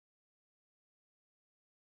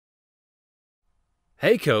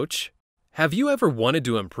Hey coach, have you ever wanted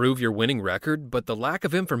to improve your winning record, but the lack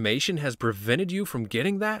of information has prevented you from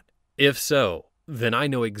getting that? If so, then I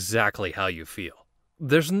know exactly how you feel.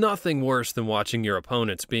 There's nothing worse than watching your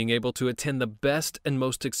opponents being able to attend the best and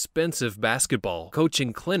most expensive basketball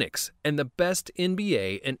coaching clinics and the best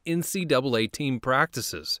NBA and NCAA team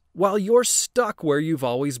practices, while you're stuck where you've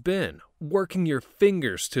always been, working your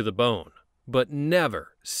fingers to the bone, but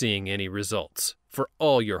never seeing any results for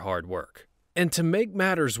all your hard work. And to make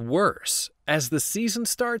matters worse, as the season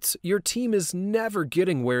starts, your team is never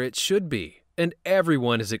getting where it should be, and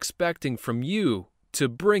everyone is expecting from you to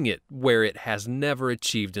bring it where it has never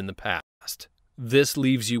achieved in the past. This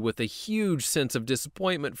leaves you with a huge sense of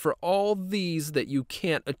disappointment for all these that you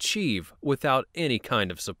can't achieve without any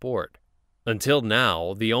kind of support. Until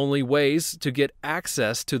now, the only ways to get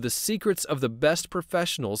access to the secrets of the best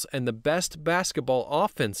professionals and the best basketball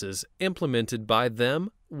offenses implemented by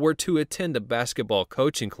them were to attend a basketball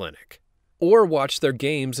coaching clinic or watch their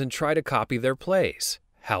games and try to copy their plays.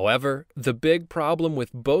 However, the big problem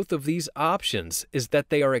with both of these options is that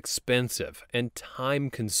they are expensive and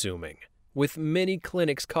time-consuming, with many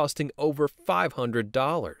clinics costing over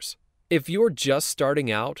 $500. If you're just starting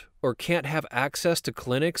out or can't have access to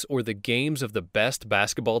clinics or the games of the best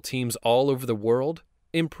basketball teams all over the world,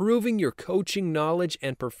 improving your coaching knowledge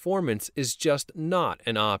and performance is just not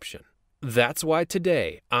an option. That's why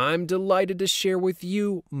today I'm delighted to share with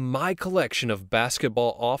you my collection of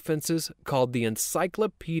basketball offenses called the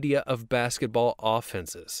Encyclopedia of Basketball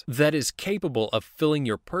Offenses that is capable of filling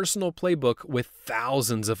your personal playbook with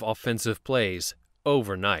thousands of offensive plays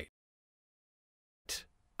overnight.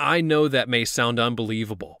 I know that may sound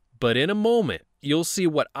unbelievable, but in a moment you'll see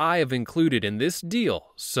what I have included in this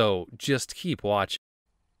deal, so just keep watching.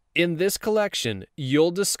 In this collection,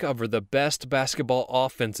 you'll discover the best basketball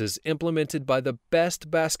offenses implemented by the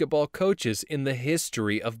best basketball coaches in the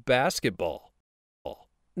history of basketball.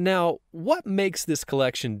 Now, what makes this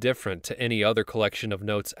collection different to any other collection of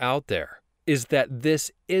notes out there is that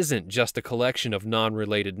this isn't just a collection of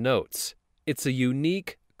non-related notes. It's a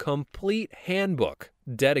unique, complete handbook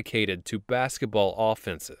dedicated to basketball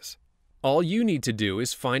offenses. All you need to do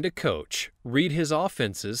is find a coach, read his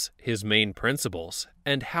offenses, his main principles,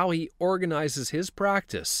 and how he organizes his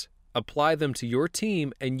practice, apply them to your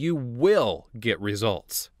team, and you will get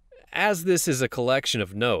results. As this is a collection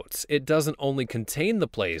of notes, it doesn't only contain the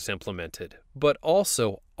plays implemented, but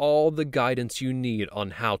also all the guidance you need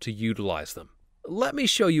on how to utilize them. Let me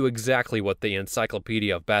show you exactly what the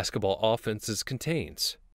Encyclopedia of Basketball Offenses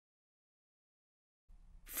contains.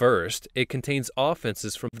 First, it contains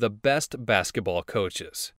offenses from the best basketball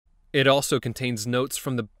coaches. It also contains notes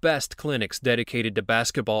from the best clinics dedicated to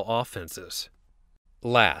basketball offenses.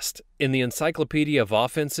 Last, in the Encyclopedia of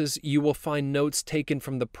Offenses, you will find notes taken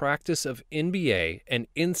from the practice of NBA and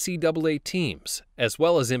NCAA teams, as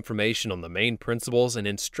well as information on the main principles and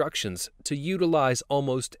instructions to utilize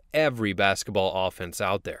almost every basketball offense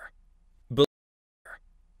out there.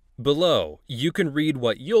 Below, you can read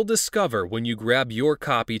what you'll discover when you grab your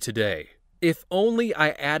copy today. If only I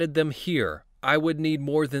added them here, I would need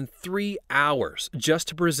more than 3 hours just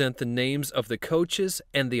to present the names of the coaches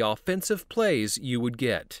and the offensive plays you would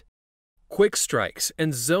get. Quick strikes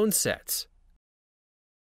and zone sets.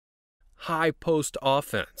 High post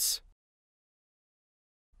offense.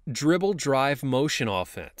 Dribble drive motion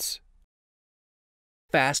offense.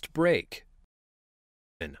 Fast break.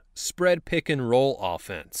 Spread pick and roll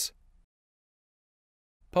offense,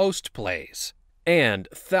 post plays, and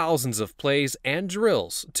thousands of plays and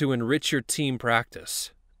drills to enrich your team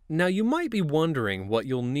practice. Now you might be wondering what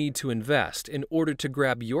you'll need to invest in order to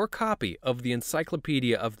grab your copy of the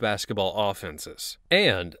Encyclopedia of Basketball Offenses.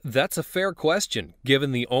 And that's a fair question,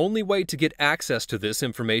 given the only way to get access to this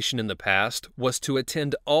information in the past was to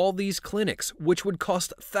attend all these clinics, which would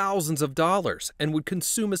cost thousands of dollars and would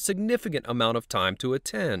consume a significant amount of time to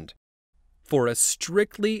attend. For a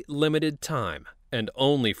strictly limited time, and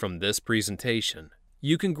only from this presentation,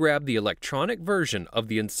 you can grab the electronic version of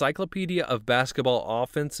the Encyclopedia of Basketball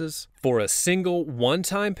Offenses for a single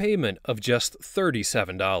one-time payment of just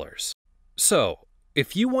 $37. So,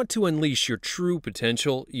 if you want to unleash your true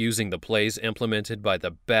potential using the plays implemented by the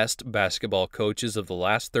best basketball coaches of the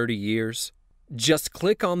last 30 years, just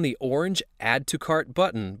click on the orange Add to Cart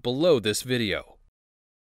button below this video.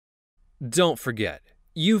 Don't forget,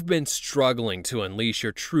 you've been struggling to unleash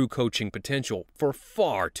your true coaching potential for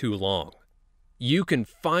far too long. You can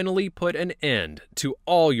finally put an end to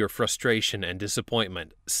all your frustration and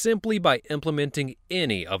disappointment simply by implementing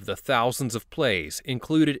any of the thousands of plays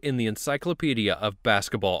included in the Encyclopedia of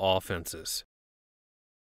Basketball Offenses.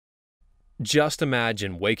 Just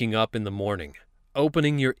imagine waking up in the morning,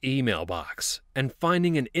 opening your email box and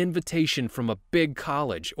finding an invitation from a big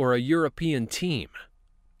college or a European team.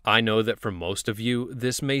 I know that for most of you,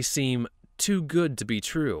 this may seem too good to be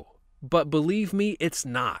true, but believe me, it's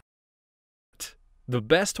not. The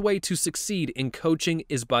best way to succeed in coaching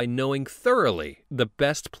is by knowing thoroughly the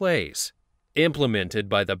best plays, implemented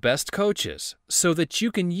by the best coaches, so that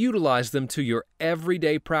you can utilize them to your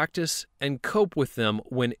everyday practice and cope with them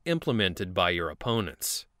when implemented by your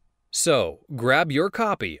opponents. So, grab your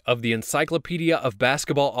copy of the Encyclopedia of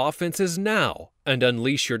Basketball Offenses now and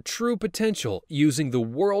unleash your true potential using the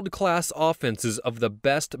world-class offenses of the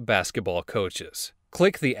best basketball coaches.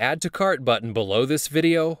 Click the Add to Cart button below this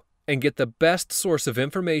video and get the best source of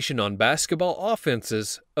information on basketball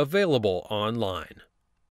offenses available online.